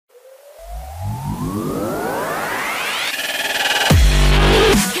Hi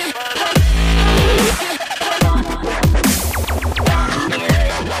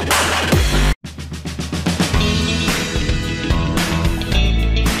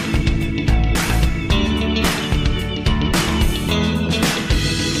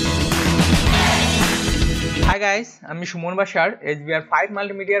guys, আমি সুমন বাসার HBR 5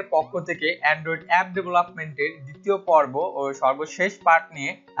 মাল্টিমিডিয়ার পক্ষ থেকে অ্যান্ড্রয়েড অ্যাপ ডেভেলপমেন্টের দ্বিতীয় পর্ব ও সর্বশেষ পার্ট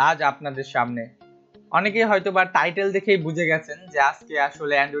নিয়ে আজ আপনাদের সামনে। অনেকেই হয়তোবা টাইটেল দেখেই বুঝে গেছেন যে আজকে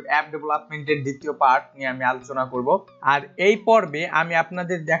আসলে অ্যান্ড্রয়েড অ্যাপ ডেভেলপমেন্টের দ্বিতীয় পার্ট নিয়ে আমি আলোচনা করব। আর এই পর্বে আমি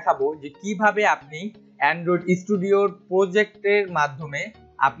আপনাদের দেখাবো যে কিভাবে আপনি অ্যান্ড্রয়েড স্টুডিওর প্রজেক্টের মাধ্যমে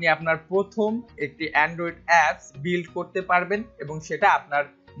আপনি আপনার প্রথম একটি অ্যান্ড্রয়েড অ্যাপস বিল্ড করতে পারবেন এবং সেটা আপনার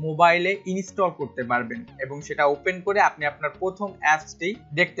মোবাইলে ইনস্টল করতে পারবেন এবং সেটা ওপেন করে আপনি আপনার প্রথম অ্যাপসটি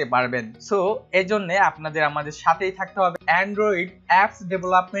দেখতে পারবেন। সো এজন্য আপনাদের আমাদের সাথেই থাকতে হবে। অ্যান্ড্রয়েড অ্যাপস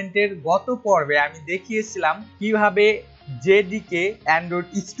ডেভেলপমেন্টের গত পর্বে আমি দেখিয়েছিলাম কিভাবে যেদিকে অ্যান্ড্রয়েড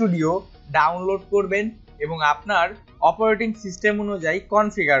স্টুডিও ডাউনলোড করবেন এবং আপনার অপারেটিং সিস্টেম অনুযায়ী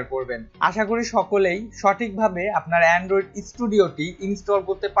কনফিগার করবেন। আশা করি সকলেই সঠিকভাবে আপনার অ্যান্ড্রয়েড স্টুডিওটি ইনস্টল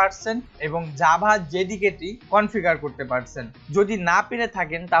করতে পারছেন এবং জাভা জেডিকেটি কনফিগার করতে পারছেন। যদি না পেরে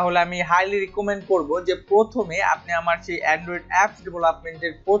থাকেন তাহলে আমি হাইলি রিকমেন্ড করব যে প্রথমে আপনি আমার সেই অ্যান্ড্রয়েড অ্যাপস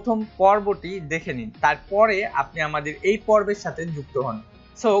ডেভেলপমেন্টের প্রথম পর্বটি দেখে নিন, তারপরে আপনি আমাদের এই পর্বের সাথে যুক্ত হন।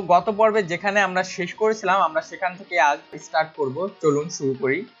 সো গত পর্বে যেখানে আমরা শেষ করেছিলাম আমরা সেখান থেকে আজ স্টার্ট করব। চলুন শুরু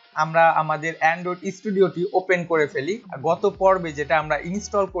করি। আমরা আমাদের অ্যান্ড্রয়েড স্টুডিওটি ওপেন করে ফেলি। গত পর্বে যেটা আমরা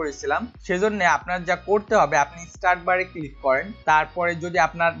ইনস্টল করেছিলাম সেজন্য আপনার যা করতে হবে, আপনি স্টার্ট বারে ক্লিক করেন। তারপরে যদি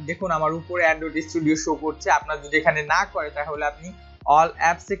আপনার দেখুন আমার উপরে অ্যান্ড্রয়েড স্টুডিও শো করছে, আপনার যদি এখানে না করে তাহলে আপনি অল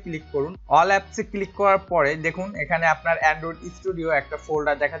অ্যাপসে ক্লিক করুন। অল অ্যাপসে ক্লিক করার পরে দেখুন এখানে আপনার অ্যান্ড্রয়েড স্টুডিও একটা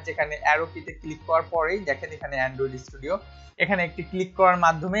ফোল্ডার দেখাচ্ছে। এখানে অ্যারো কিতে ক্লিক করার পরেই দেখেন এখানে অ্যান্ড্রয়েড স্টুডিও। এখানে একটি ক্লিক করার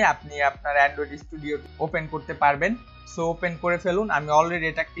মাধ্যমে আপনি আপনার অ্যান্ড্রয়েড স্টুডিও ওপেন করতে পারবেন। সো ওপেন করে ফেলুন। আমি অলরেডি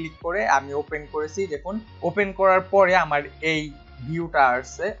এটা ক্লিক করে আমি ওপেন করেছি। দেখুন ওপেন করার পরে আমার এই ভিউটা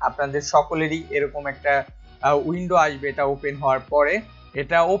আসছে। আপনাদের সকলেরই এরকম একটা উইন্ডো আসবে এটা ওপেন হওয়ার পরে।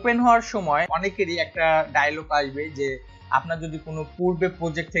 এটা ওপেন হওয়ার সময় অনেকেরই একটা ডায়লগ আসবে যে আপনার যদি কোনো পূর্বে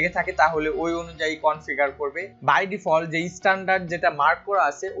প্রজেক্ট থেকে থাকে তাহলে ওই অনুযায়ী কনফিগার করবে। বাই ডিফল্ট যে স্ট্যান্ডার্ড যেটা মার্ক করা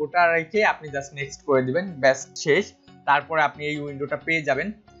আছে ওটা রেখে আপনি জাস্ট নেক্সট করে দিবেন, ব্যাস শেষ। তারপরে আপনি এই উইন্ডোটা পেয়ে যাবেন।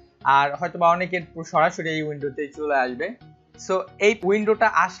 আর হয়তোবা অনেকের সরাসরি এই উইন্ডোতে চলে আসবে। সো এই উইন্ডোটা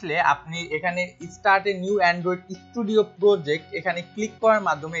আসলে আপনি এখানে start a new Android studio project এখানে ক্লিক করার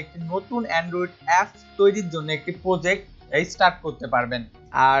মাধ্যমে একটি নতুন অ্যান্ড্রয়েড অ্যাপ তৈরির জন্য একটি প্রজেক্ট স্টার্ট করতে পারবেন।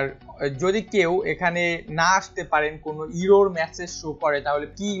 আর যদি কেউ এখানে না আসতে পারেন, কোনো ইরোর মেসেজ শো করে, তাহলে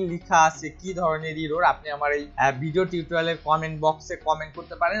কি লেখা আছে, কি ধরনের ইরোর, আপনি আমার এই ভিডিও টিউটোরিয়ালের কমেন্ট বক্সে কমেন্ট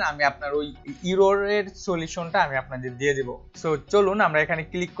করতে পারেন। আমি আপনার ওই ইরোরের সলিউশনটা আমি আপনাদের দিয়ে দেব। সো চলুন আমরা এখানে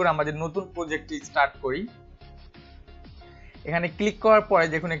ক্লিক করে আমাদের নতুন প্রজেক্টটি স্টার্ট করি। এখানে ক্লিক করার পরে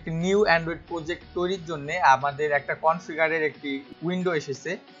দেখুন একটি নিউ অ্যান্ড্রয়েড প্রজেক্ট তৈরির জন্য আমাদের একটা কনফিগারের একটি উইন্ডো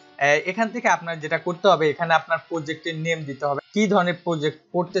এসেছে। এখান থেকে আপনার যেটা করতে হবে, এখানে আপনার প্রজেক্টের নেম দিতে হবে, কি ধরনের প্রজেক্ট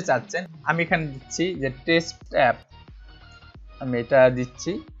করতে চাচ্ছেন। আমি এখানে দিচ্ছি যে টেস্ট অ্যাপ, আমি এটা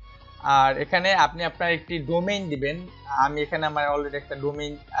দিচ্ছি। আর এখানে আপনি আপনার একটি ডোমেইন দিবেন। আমি এখানে আমার অলরেডি একটা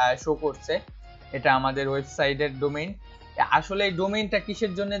ডোমেইন শো করছে, এটা আমাদের ওয়েবসাইটের ডোমেইন। আসলে এই ডোমেইনটা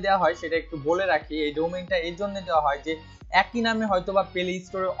কিসের জন্য দেওয়া হয় সেটা একটু বলে রাখি। এই ডোমেইনটা এই জন্য দেওয়া হয় যে একই নামে হয়তোবা প্লে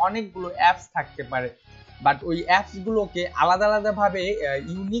স্টোরে অনেকগুলো অ্যাপস থাকতে পারে, বাট ওই অ্যাপসগুলোকে আলাদা আলাদাভাবে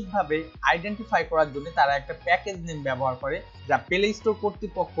ইউনিকভাবে আইডেন্টিফাই করার জন্য তারা একটা প্যাকেজ নেম ব্যবহার করে, যা প্লে স্টোর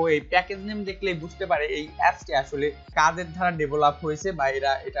কর্তৃপক্ষ এই প্যাকেজ নেম দেখলেই বুঝতে পারে এই অ্যাপসটি আসলে কাদের দ্বারা ডেভেলপ হয়েছে বা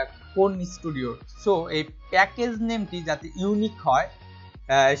এটা কোন স্টুডিওর। সো এই প্যাকেজ নেমটি যাতে ইউনিক হয়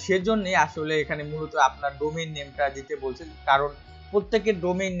সেজন্যই আসলে এখানে মূলত আপনার ডোমেইন নেমটা দিতে বলছে, কারণ প্রত্যেকের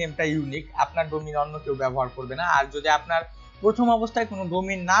ডোমেইন নেমটা ইউনিক, আপনার ডোমেইন অন্য কেউ ব্যবহার করবে না। আর যদি আপনার প্রথম অবস্থায় কোনো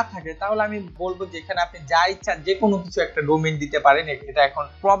ডোমেইন না থাকে তাহলে আমি বলবো যে এখানে আপনি যা ইচ্ছা যে কোনো কিছু একটা ডোমেইন দিতে পারেন, এটা এখন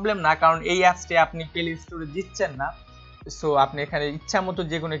প্রবলেম না, কারণ এই অ্যাপসটি আপনি প্লে স্টোরে দিচ্ছেন না। সো আপনি এখানে ইচ্ছা মতো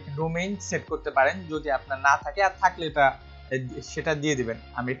যে কোনো একটি ডোমেইন সেট করতে পারেন যদি আপনার না থাকে, আর থাকলে সেটা দিয়ে দিবেন।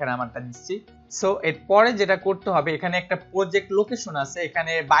 আমি এখানে আমারটা দিচ্ছি। সো এরপরে যেটা করতে হবে, এখানে একটা প্রজেক্ট লোকেশন আছে,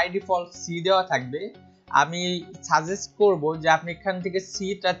 এখানে বাই ডিফল্ট সি দেওয়া থাকবে। আমি সাজেস্ট করব যে আপনি এখান থেকে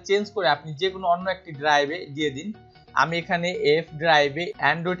সিটা চেঞ্জ করে আপনি যে কোনো অন্য একটি ড্রাইভে দিয়ে দিন। আমি এখানে এফ ড্রাইভে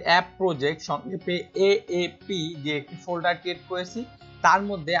অ্যান্ড্রয়েড অ্যাপ প্রজেক্ট সংক্ষেপে এএপি দিয়ে একটি ফোল্ডার ক্রিয়েট করেছি, তার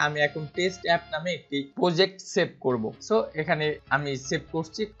মধ্যে আমি এখন টেস্ট অ্যাপ নামে একটি প্রজেক্ট সেভ করব। সো এখানে আমি সেভ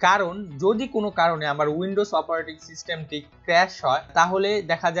করছি, কারণ যদি কোনো কারণে আমার উইন্ডোজ অপারেটিং সিস্টেমটি ক্র্যাশ হয় তাহলে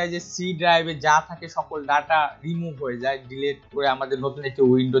দেখা যায় যে সি ড্রাইভে যা থাকে সকল ডাটা রিমুভ হয়ে যায়, ডিলিট করে আমাদের নতুন একটি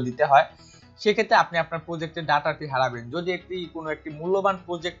উইন্ডো দিতে হয়। সেক্ষেত্রে আপনি আপনার প্রজেক্টের ডাটাটি হারাবেন। যদি কোনো একটি মূল্যবান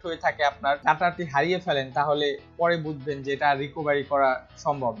প্রজেক্ট হয়ে থাকে, আপনার ডাটাটি হারিয়ে ফেলেন, তাহলে পরে বুঝবেন যে এটা রিকভারি করা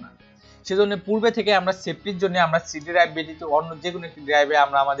সম্ভব না। সেজন্য পূর্বে থেকে আমরা সেফটির জন্য আমরা সিডি ড্রাইভ ব্যতীত অন্য যে কোনো একটি ড্রাইভে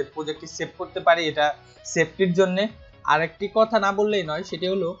আমরা আমাদের প্রজেক্টটি সেভ করতে পারি, এটা সেফটির জন্য। আরেকটি কথা না বললেই নয়, সেটি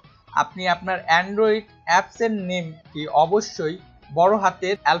হলো আপনি আপনার অ্যান্ড্রয়েড অ্যাপসের নেমটি অবশ্যই বড়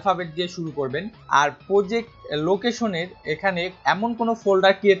হাতের অ্যালফাবেট দিয়ে শুরু করবেন। আর প্রজেক্ট লোকেশনের এখানে এমন কোনো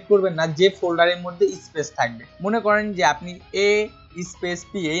ফোল্ডার ক্রিয়েট করবেন না যে ফোল্ডারের মধ্যে স্পেস থাকবে। মনে করেন যে আপনি এ স্পেস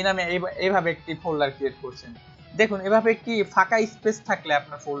পি এই নামে এইভাবে একটি ফোল্ডার ক্রিয়েট করছেন। দেখুন, এভাবে একটি ফাঁকা স্পেস থাকলে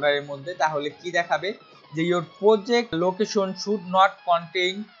আপনার ফোল্ডারের মধ্যে, তাহলে কি দেখাবে যে your project location should not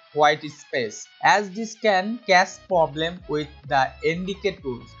contain white space as this can cash problem with the এনডিকে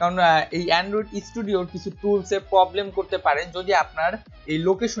tools. কারণ এই অ্যান্ড্রয়েড স্টুডিওর কিছু টুলসে প্রবলেম করতে পারে যদি আপনার এই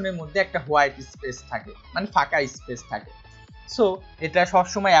লোকেশনের মধ্যে একটা হোয়াইট স্পেস থাকে, মানে ফাঁকা স্পেস থাকে। সো এটা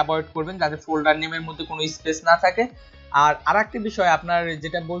সবসময় অ্যাভয়েড করবেন যাতে ফোল্ডার নেমের মধ্যে কোনো স্পেস না থাকে। আর আরেকটি বিষয়, আপনার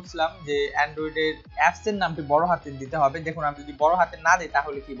যেটা বলছিলাম যে অ্যান্ড্রয়েডের অ্যাপসের নামটি বড় হাতের দিতে হবে। দেখুন, আমি যদি বড় হাতের না দিই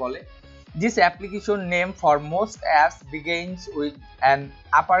তাহলে কি বলে, this application name for most apps begins with an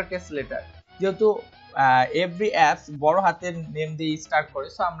uppercase letter। যেহেতু এভরি অ্যাপস বড় হাতের নেম দিয়ে স্টার্ট করে,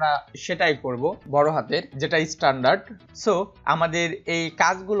 সো আমরা সেটাই করব, বড় হাতের, যেটা স্ট্যান্ডার্ড। সো আমাদের এই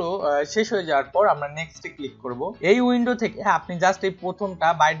কাজগুলো শেষ হয়ে যাওয়ার পর আমরা নেক্সটে ক্লিক করব। এই উইন্ডো থেকে আপনি জাস্ট এই প্রথমটা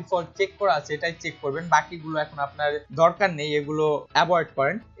বাই ডিফল্ট চেক করা আছে এটাই চেক করবেন, বাকিগুলো এখন আপনার দরকার নেই, এগুলো অ্যাভয়েড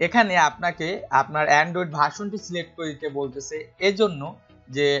করেন। এখানে আপনাকে আপনার অ্যান্ড্রয়েড ভার্সনটি সিলেক্ট করে দিতে বলতেছে, এজন্য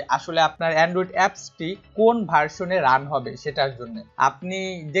যে আসলে আপনার অ্যান্ড্রয়েড অ্যাপসটি কোন ভার্সনে রান হবে সেটার জন্য। আপনি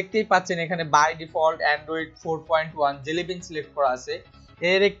দেখতেই পাচ্ছেন এখানে by default Android 4.1 jelly bin select করা আছে।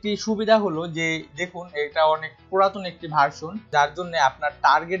 এর একটি সুবিধা হলো যে দেখুন, এটা অনেক পুরাতন একটি ভার্সন, যার জন্য আপনার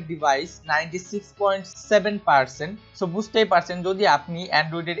টার্গেট ডিভাইস 96.7%। সো বুঝতেই পারছেন, যদি আপনি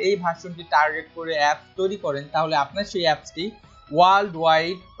অ্যান্ড্রয়েডের এই ভার্সনটি টার্গেট করে অ্যাপ তৈরি করেন, তাহলে আপনার সেই অ্যাপসটি ওয়ার্ল্ড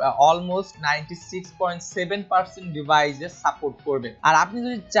ওয়াইড অলমোস্ট 96.7% ডিভাইসে সাপোর্ট করবে। আর আপনি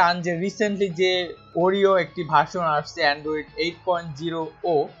যদি চান যে রিসেন্টলি যে ওরিও একটি ভার্সন আসছে অ্যান্ড্রয়েড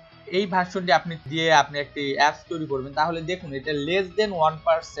 8.0 এই ভার্সনটি আপনি দিয়ে আপনি একটি অ্যাপস তৈরি করবেন, তাহলে দেখুন এটা লেস দেন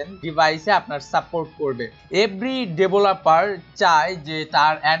 1% ডিভাইসে আপনার সাপোর্ট করবে। এভরি ডেভেলপার চায় যে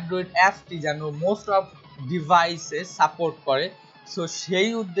তার অ্যান্ড্রয়েড অ্যাপসটি যেন মোস্ট অফ ডিভাইসে সাপোর্ট করে। সো সেই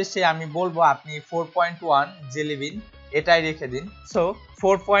উদ্দেশ্যে আমি বলবো আপনি 4.1 জেলি বিন এটাই রেখে দিন। সো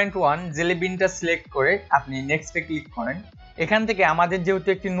 4.1 জেলি বিনটা সিলেক্ট করে আপনি নেক্সটে ক্লিক করেন। এখান থেকে আমাদের যেহেতু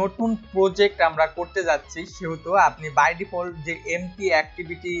একটি নতুন প্রজেক্ট আমরা করতে যাচ্ছি, সেহেতু আপনি বাই ডিফল্ট যে এমটি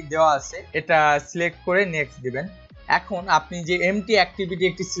অ্যাক্টিভিটি দেওয়া আছে এটা সিলেক্ট করে নেক্সট দিবেন। এখন আপনি যে এমটি অ্যাক্টিভিটি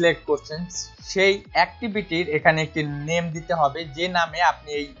একটি সিলেক্ট করছেন, সেই অ্যাক্টিভিটির এখানে একটি নেম দিতে হবে, যে নামে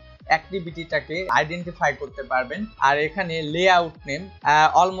আপনি এই অ্যাক্টিভিটিটাকে আইডেন্টিফাই করতে পারবেন। আর এখানে লেআউট নেম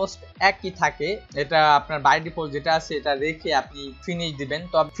অলমোস্ট একই থাকে, এটা আপনার বাই ডিফল্ট যেটা আছে এটা রেখে আপনি ফিনিশ দিবেন।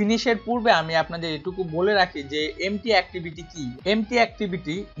 তো ফিনিশের পূর্বে আমি আপনাদের এটুকু বলে রাখি যে এমটি অ্যাক্টিভিটি কি। এমটি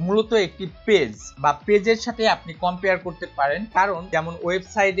অ্যাক্টিভিটি মূলত একটি পেজ বা পেজের সাথে আপনি কম্পেয়ার করতে পারেন, কারণ যেমন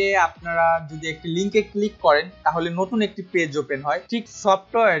ওয়েবসাইটে আপনারা যদি একটি লিংকে ক্লিক করেন তাহলে নতুন একটি পেজ ওপেন হয়, ঠিক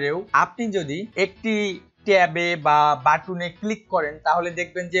সফটওয়্যারেও আপনি যদি একটি ট্যাবে বা বাটনে ক্লিক করেন তাহলে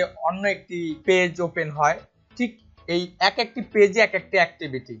দেখবেন যে অন্য একটি পেজ ওপেন হয়। ঠিক এই এক একটি পেজে এক একটি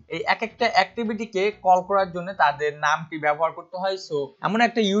অ্যাক্টিভিটি, এই এক একটা অ্যাক্টিভিটিকে কল করার জন্য তাদের নামটি ব্যবহার করতে হয়। সো এমন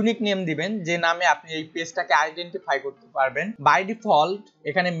একটা ইউনিক নেম দিবেন যে নামে আপনি এই পেজটাকে আইডেন্টিফাই করতে পারবেন। বাই ডিফল্ট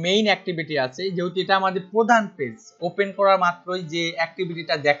এখানে মেইন অ্যাক্টিভিটি আছে, যেহেতু এটা আমাদের প্রধান পেজ, ওপেন করার মাত্রই যে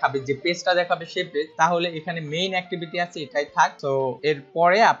অ্যাক্টিভিটিটা দেখাবে, যে পেজটা দেখাবে সে পেজ, তাহলে এখানে মেইন অ্যাক্টিভিটি আছে এটাই থাক। তো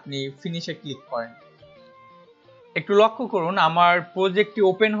এরপরে আপনি ফিনিশে ক্লিক করেন। একটু লক্ষ্য করুন, আমার প্রজেক্টটি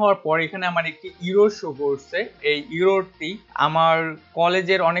ওপেন হওয়ার পর এখানে আমার একটি ইরর শো করছে। এই ইররটি আমার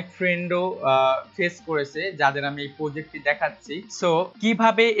কলেজের অনেক ফ্রেন্ডও ফেস করেছে, যাদের আমি এই প্রজেক্টটি দেখাচ্ছি। সো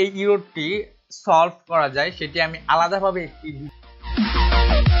কিভাবে এই ইররটি সলভ করা যায় সেটি আমি আলাদাভাবে একটি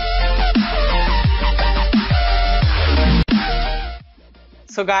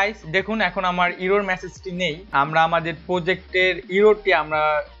সো গাইস দেখুন, এখন আমার ইরর মেসেজটি নেই, আমরা আমাদের প্রজেক্টের ইররটি আমরা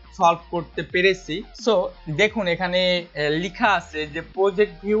সলভ করতে পেরেছি। সো দেখুন, এখানে লেখা আছে যে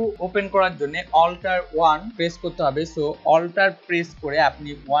প্রজেক্ট ভিউ ওপেন করার জন্য অল্টার 1 প্রেস করতে হবে। সো অল্টার প্রেস করে আপনি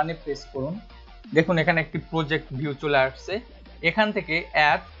 1 এ প্রেস করুন। দেখুন এখানে একটি প্রজেক্ট ভিউ চলে আসছে। এখান থেকে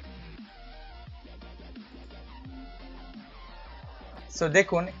অ্যাড সো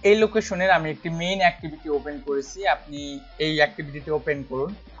দেখুন এই লোকেশনের আমি একটি মেইন অ্যাক্টিভিটি ওপেন করেছি, আপনি এই অ্যাক্টিভিটিটি ওপেন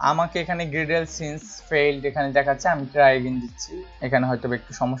করুন। আমাকে এখানে গ্রেডেল সিন্স ফেইলড এখানে দেখাচ্ছে, আমি ট্রাই এগেইন দিচ্ছি। এখানে হয়তো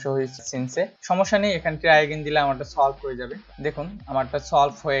একটু সমস্যা হয়েছে সিন্সে, সমস্যা নেই, এখানে ট্রাই এগেইন দিলে আমারটা সলভ হয়ে যাবে। দেখুন আমারটা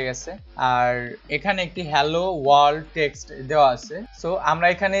সলভ হয়ে গেছে। আর এখানে একটি হ্যালো ওয়ার্ল্ড টেক্সট দেওয়া আছে। সো আমরা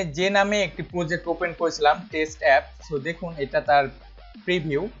এখানে যে নামে একটি প্রজেক্ট ওপেন করেছিলাম টেস্ট অ্যাপ, সো দেখুন এটা তার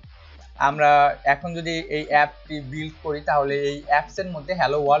প্রিভিউ। আমরা এখন যদি এই অ্যাপটি বিল্ড করি তাহলে এই অ্যাপসের মধ্যে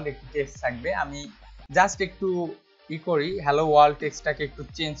হ্যালো ওয়ার্ল্ড একটি টেক্সট থাকবে। আমি জাস্ট একটু করি, হ্যালো ওয়ার্ল্ড টেক্সটটাকে একটু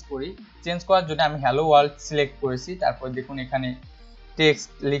চেঞ্জ করি। চেঞ্জ করার জন্য আমি হ্যালো ওয়ার্ল্ড সিলেক্ট করেছি, তারপর দেখুন এখানে টেক্সট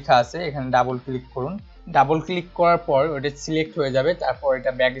লেখা আছে, এখানে ডাবল ক্লিক করুন। ডাবল ক্লিক করার পর ওটা সিলেক্ট হয়ে যাবে, তারপর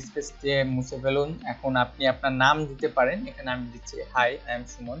এটা ব্যাক স্পেস দিয়ে মুছে ফেলুন। এখন আপনি আপনার নাম দিতে পারেন, এখানে আমি দিচ্ছি hi I am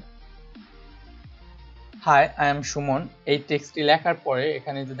Suman. Hi I am Suman এই টেক্সটটি লেখার পরে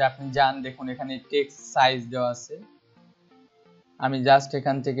এখানে যদি আপনি যান, দেখুন এখানে টেক্সট সাইজ দেওয়া আছে। আমি জাস্ট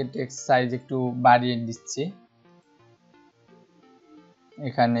এখান থেকে টেক্সট সাইজ একটু বাড়িয়ে দিচ্ছি,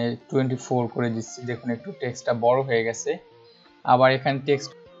 এখানে 24 করে দিচ্ছি। দেখুন একটু টেক্সটটা বড় হয়ে গেছে। আবার এখানে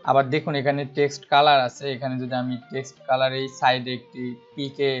আবার দেখুন এখানে টেক্সট কালার আছে, এখানে যদি আমি টেক্সট কালার এই সাইডে একটি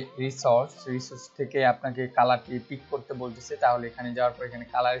পিকে রিসোর্স থেকে আপনাকে কালারটি পিক করতে বলতেছে, তাহলে এখানে যাওয়ার পর এখানে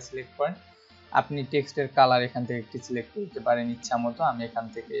কালারে সিলেক্ট করেন। আপনি টেক্সটের কালার এখান থেকে একটি সিলেক্ট করতে পারেন ইচ্ছা মতো। আমি এখান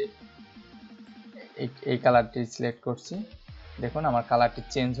থেকে এই কালারটি সিলেক্ট করছি, দেখুন আমার কালারটি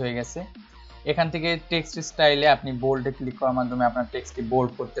চেঞ্জ হয়ে গেছে। এখান থেকে টেক্সট স্টাইলে আপনি বোল্ডে ক্লিক করার মাধ্যমে আপনার টেক্সটটি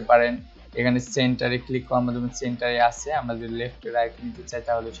বোল্ড করতে পারেন। এখানে সেন্টারে ক্লিক করার মাধ্যমে সেন্টারে আছে, আমরা যদি লেফট রাইট নিতে চাই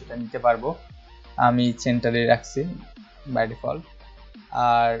তাহলে সেটা নিতে পারবো। আমি সেন্টারে রাখছি বাই ডিফল্ট।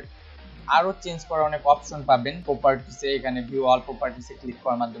 আর আরো চেঞ্জ করার অনেক অপশন পাবেন প্রপার্টিসে, এখানে ভিউ অল প্রপার্টিসে ক্লিক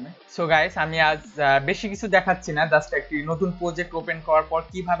করার মাধ্যমে। সো গাইস আমি আজ বেশি কিছু দেখাচ্ছি না, জাস্ট একটি নতুন প্রজেক্ট ওপেন করার পর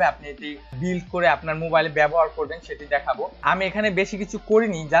কিভাবে আপনি এটি বিল্ড করে আপনার মোবাইলে ব্যবহার করবেন সেটি দেখাবো। আমি এখানে বেশি কিছু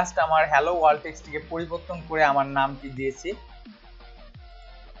করিনি, জাস্ট আমার হ্যালো ওয়ার্ল্ড টেক্সটটিকে পরিবর্তন করে আমার নামটি দিয়েছি।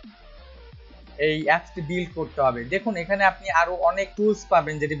 এই অ্যাপসটি বিল্ড করতে হবে। দেখুন এখানে আপনি আরো অনেক টুলস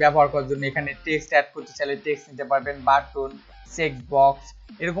পাবেন যেটি ব্যবহার করার জন্য। এখানে টেক্সট অ্যাড করতে চাইলে টেক্সট নিতে পারবেন, বাটন, টেক্সট বক্স,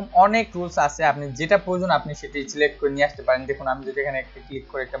 এরকম অনেক টুলস আছে। আপনি যেটা প্রয়োজন আপনি সেটি সিলেক্ট করে নিয়ে আসতে পারেন। দেখুন আমি যদি এখানে একটা ক্লিক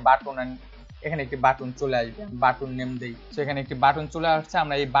করে একটা বাটন আনি, এখানে একটি বাটন চলে আসবে, বাটন নেম দেই। সো এখানে একটি বাটন চলে আসছে,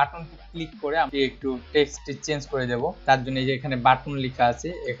 আমরা এই বাটনটি ক্লিক করে আমি একটু টেক্সটটি চেঞ্জ করে দেব। তার জন্য এই যে এখানে বাটন লেখা আছে,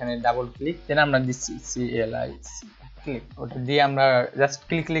 এখানে ডাবল ক্লিক দেন আমরা দিচ্ছি CLIC ক্লিক, ওটা দিয়ে আমরা জাস্ট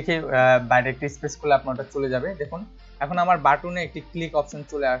ক্লিক লিখে বাইরে একটা স্পেস করলে আপনার ওটা চলে যাবে। দেখুন এখন আমার বাটনে একটি ক্লিক অপশন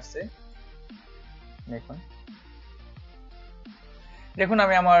চলে আসছে। দেখুন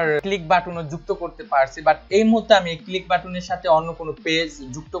আমি আমার ক্লিক বাটনও যুক্ত করতে পারছি, বাট এই মুহূর্তে আমি ক্লিক বাটনের সাথে অন্য কোনো পেজ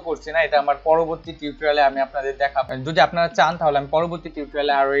যুক্ত করছি না। এটা আমার পরবর্তী টিউটোরিয়ালে আমি আপনাদের দেখাবো। যদি আপনারা চান তাহলে আমি পরবর্তী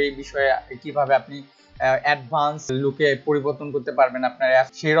টিউটোরিয়ালে আরো এই বিষয়ে কিভাবে আপনি অ্যাডভান্স লুকে পরিবর্তন করতে পারবেন আপনার অ্যাপ,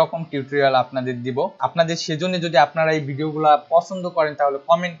 সেই রকম টিউটোরিয়াল আপনাদের দিব। আপনাদের সেজন্য যদি আপনারা এই ভিডিওগুলো পছন্দ করেন তাহলে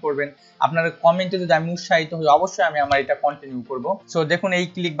কমেন্ট করবেন। আপনার কমেন্টে যদি আমি উৎসাহিত হই অবশ্যই আমি আমার এটা কন্টিনিউ করব। সো দেখুন এই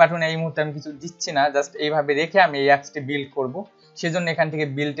ক্লিক বাটনে এই মুহূর্তে আমি কিছু দিচ্ছি না, জাস্ট এইভাবে রেখে আমি এই অ্যাপসটি বিল্ড করব। সেজন্য এখান থেকে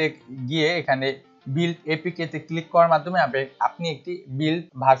বিল্ডে গিয়ে এখানে বিল্ড এপিকে তে ক্লিক করার মাধ্যমে আপনি একটি বিল্ড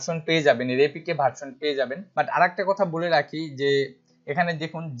ভার্সন পেয়ে যাবেন, এর এপিকে ভার্সন পেয়ে যাবেন। বাট আরেকটা কথা বলে রাখি যে এখানে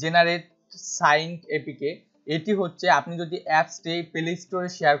দেখুন জেনারেট সাইন্ড এপিকে, এটি হচ্ছে আপনি যদি অ্যাপসটি প্লে স্টোরে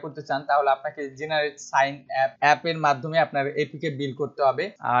শেয়ার করতে চান তাহলে আপনাকে জেনারেট সাইন অ্যাপের মাধ্যমে আপনার এপিকে বিল্ড করতে হবে।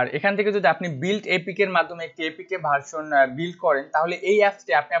 আর এখান থেকে যদি আপনি বিল্ড এপিকের মাধ্যমে একটি এপিকে ভার্সন বিল্ড করেন তাহলে এই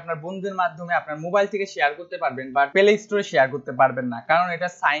অ্যাপসটি আপনি আপনার বন্ধুদের মাধ্যমে আপনার মোবাইল থেকে শেয়ার করতে পারবেন, বাট প্লে স্টোরে শেয়ার করতে পারবেন না, কারণ এটা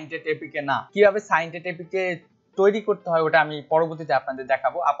সাইন্টেড এপিকে না। কিভাবে সাইন্টেড এপিকে তৈরি করতে হয় ওটা আমি পরবর্তীতে আপনাদের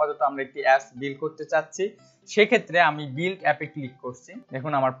দেখাবো। আপাতত আমরা একটি অ্যাপস বিল্ড করতে চাচ্ছি, সেক্ষেত্রে আমি বিল্ড অ্যাপে ক্লিক করছি।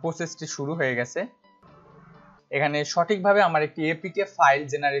 দেখুন আমার প্রসেসটি শুরু হয়ে গেছে, এখানে সঠিকভাবে আমার একটি এপিকে ফাইল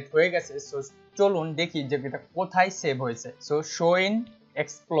জেনারেট হয়ে গেছে। সো চলুন দেখি যে এটা কোথায় সেভ হয়েছে। সো শো ইন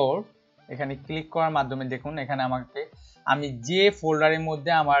এক্সপ্লোর, এখানে ক্লিক করার মাধ্যমে দেখুন এখানে আমি যে ফোল্ডারের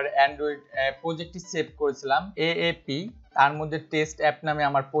মধ্যে আমার অ্যান্ড্রয়েড প্রজেক্টটি সেভ করেছিলাম AAP, তার মধ্যে টেস্ট অ্যাপ নামে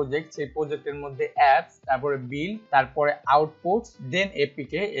আমার প্রজেক্ট, সেই প্রজেক্টের মধ্যে অ্যাপস, তারপরে বিল, তারপরে আউটপুটস, দেন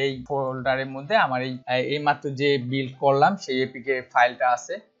এপিকে, এই ফোল্ডারের মধ্যে আমার এই মাত্র যে বিল্ড করলাম সেই এপিকে ফাইলটা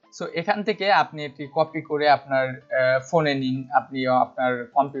আছে। সো এখান থেকে আপনি এটি কপি করে আপনার ফোনে নিন, আপনি আপনার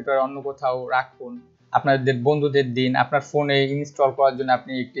কম্পিউটার অন্য কোথাও রাখুন, আপনাদের বন্ধুদের দিন, আপনার ফোনে ইনস্টল করার জন্য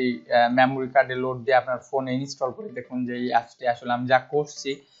আপনি একটি মেমোরি কার্ডে লোড দিয়ে আপনার ফোনে ইনস্টল করে দেখুন যে এই অ্যাপসটি আসলে আমি যা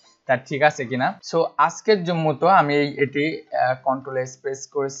করছি তা ঠিক আছে কিনা। সো আজকের মতো আমি এটি কন্ট্রোল স্পেস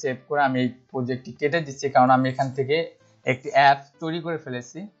করে সেভ করে আমি এই প্রজেক্টটি কেটে দিচ্ছি, কারণ আমি এখান থেকে একটি অ্যাপ তৈরি করে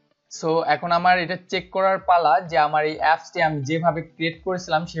ফেলেছি। সো এখন আমার এটা চেক করার পালা যে আমার এই অ্যাপসটি আমি যেভাবে ক্রিয়েট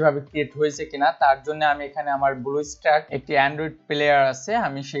করেছিলাম সেভাবে ক্রিয়েট হয়েছে কিনা। তার জন্য আমি এখানে আমার ব্লুস্ট্যাক একটি অ্যান্ড্রয়েড প্লেয়ার আছে,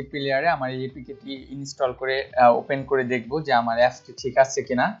 আমি সেই প্লেয়ারে আমার এই এপিকেটি ইনস্টল করে ওপেন করে দেখব যে আমার অ্যাপসটি ঠিক আছে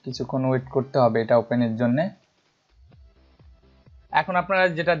কিনা। কিছুক্ষণ ওয়েট করতে হবে এটা ওপেনের জন্য। এখন আপনারা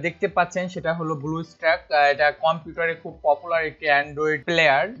যেটা দেখতে পাচ্ছেন সেটা হলো ব্লুস্ট্যাক। এটা কম্পিউটারে খুব পপুলার একটি অ্যান্ড্রয়েড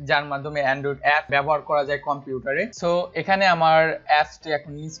প্লেয়ার, যার মাধ্যমে অ্যান্ড্রয়েড অ্যাপ ব্যবহার করা যায় কম্পিউটারে। সো এখানে আমার অ্যাপসটি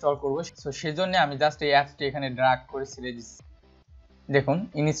এখন ইনস্টল করব। সো সেজন্য আমি জাস্ট এই অ্যাপসটি এখানে ড্র্যাগ করে ছেড়ে দিচ্ছি। দেখুন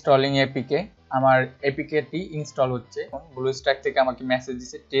ইনস্টলিং এপিকে, আমার এপিকেটি ইনস্টল হচ্ছে। ব্লুস্ট্যাক থেকে আমাকে মেসেজ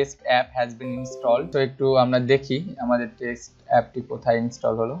দিচ্ছে test app has been installed. তো একটু আমরা দেখি আমাদের টেস্ট অ্যাপটি কোথায়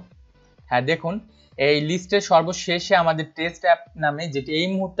ইনস্টল হলো। হ্যাঁ দেখুন, এই লিস্টের সর্বশেষে আমাদের টেস্ট অ্যাপ নামে যেটি এই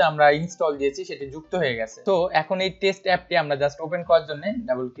মুহূর্তে আমরা ইনস্টল দিয়েছি সেটি যুক্ত হয়ে গেছে। তো এখন এই টেস্ট অ্যাপটি আমরা জাস্ট ওপেন করার জন্য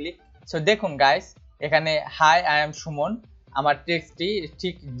ডাবল ক্লিক। সো দেখুন গাইস, এখানে হাই আই এম সুমন, আমার টেক্সটটি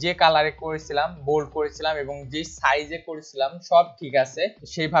ঠিক যে কালারে করেছিলাম, বোল্ড করেছিলাম এবং যে সাইজে করেছিলাম সব ঠিক আছে,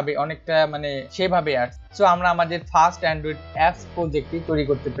 সেইভাবে অনেকটা মানে সেইভাবে আসছে। সো আমরা আমাদের ফার্স্ট অ্যান্ড্রয়েড অ্যাপস প্রজেক্টটি তৈরি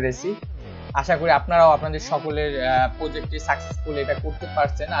করতে পেরেছি। আশা করি আপনারাও আপনাদের সকলের প্রজেক্টে সাকসেসফুল এটা করতে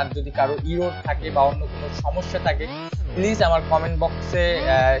পারছেন। আর যদি কারো ইরর থাকে বা অন্য কোনো সমস্যা থাকে প্লিজ আমার কমেন্ট বক্সে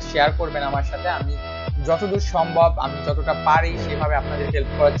শেয়ার করবেন আমার সাথে। আমি যতদূর সম্ভব, আমি যতটা পারি সেভাবে আপনাদের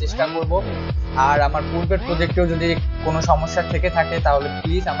হেল্প করার চেষ্টা করব। আর আমার পূর্বের প্রজেক্টেও যদি কোনো সমস্যা থেকে থাকে তাহলে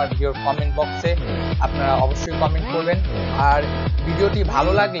প্লিজ আমার ভিডিওর কমেন্ট বক্সে আপনারা অবশ্যই কমেন্ট করবেন। আর ভিডিওটি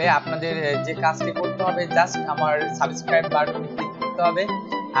ভালো লাগলে আপনাদের যে কাজটি করতে হবে জাস্ট আমার সাবস্ক্রাইব বাটনে ক্লিক করতে হবে।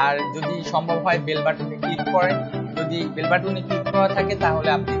 আর যদি সম্ভব হয় বেল বাটনে ক্লিক করেন। যদি বেল বাটনে ক্লিক করা থাকে তাহলে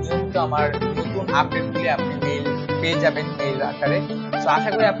আপনি নিয়মিত আমার নতুন আপডেটগুলি আপনি মেইল পেয়ে যাবেন মেইল আকারে। সো আশা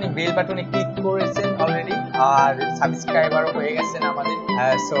করি আপনি বেল বাটনে ক্লিক করেছেন অলরেডি আর সাবস্ক্রাইবারও হয়ে গেছেন আমাদের।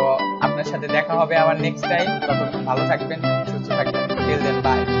 সো আপনার সাথে দেখা হবে আবার নেক্সট টাইম। ততক্ষণ ভালো থাকবেন, সুস্থ থাকবেন। Till then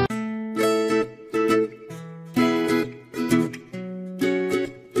by.